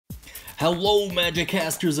Hello magic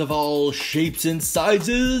casters of all shapes and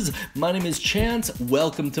sizes! My name is Chance,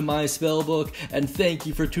 welcome to my spellbook, and thank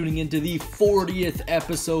you for tuning into the 40th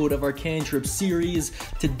episode of our Cantrip series.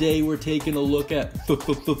 Today we're taking a look at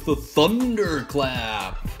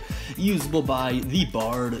Thunderclap. Usable by the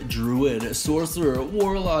Bard, Druid, Sorcerer,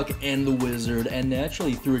 Warlock, and the Wizard, and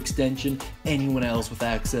naturally through extension, anyone else with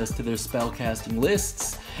access to their spellcasting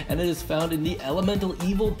lists. And it is found in the Elemental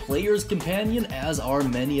Evil Player's Companion, as are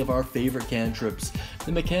many of our favorite cantrips.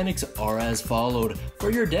 The mechanics are as followed. For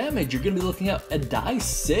your damage, you're going to be looking at a die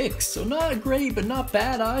 6, so not great, but not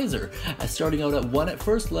bad either. Starting out at 1 at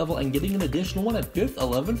first level and getting an additional 1 at 5th,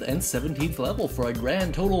 11th, and 17th level for a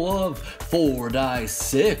grand total of 4 die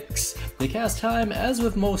 6. The cast time, as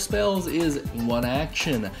with most spells, is 1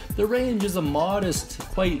 action. The range is a modest,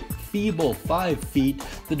 quite feeble 5 feet.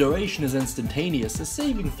 The duration is instantaneous. The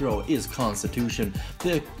saving throw is Constitution.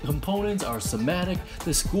 The components are somatic.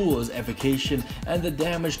 The school is Evocation, and the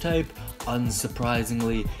damage type,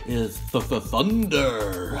 unsurprisingly, is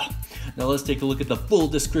Thunder. Now let's take a look at the full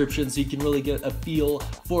description so you can really get a feel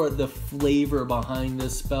for the flavor behind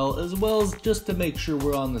this spell, as well as just to make sure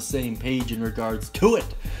we're on the same page in regards to it.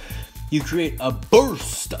 You create a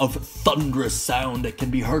burst of thunderous sound that can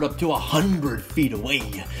be heard up to 100 feet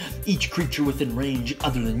away. Each creature within range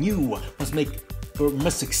other than you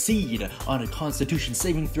must succeed on a Constitution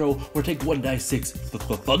saving throw or take 1 die 6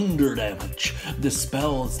 thunder damage. The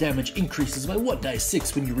spell's damage increases by 1 die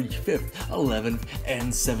 6 when you reach 5th, 11th,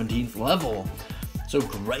 and 17th level. So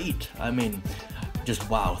great. I mean, just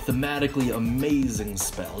wow, thematically amazing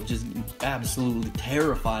spell, just absolutely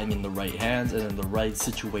terrifying in the right hands and in the right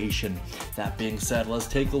situation. That being said, let's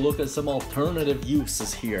take a look at some alternative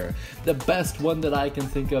uses here. The best one that I can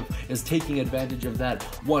think of is taking advantage of that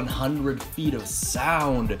 100 feet of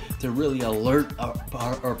sound to really alert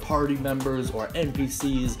our party members or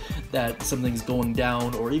NPCs that something's going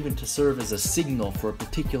down, or even to serve as a signal for a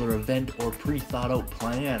particular event or pre-thought out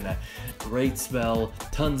plan. Great spell,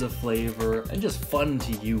 tons of flavor, and just fun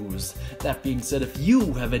to use. That being said, if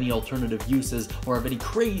you have any alternative uses or have any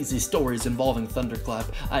crazy stories involving Thunderclap,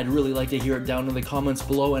 I'd really like to hear it down in the comments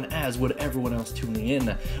below, and as would everyone else tuning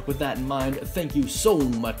in. With that in mind, thank you so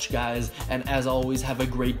much guys, and as always, have a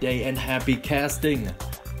great day and happy casting!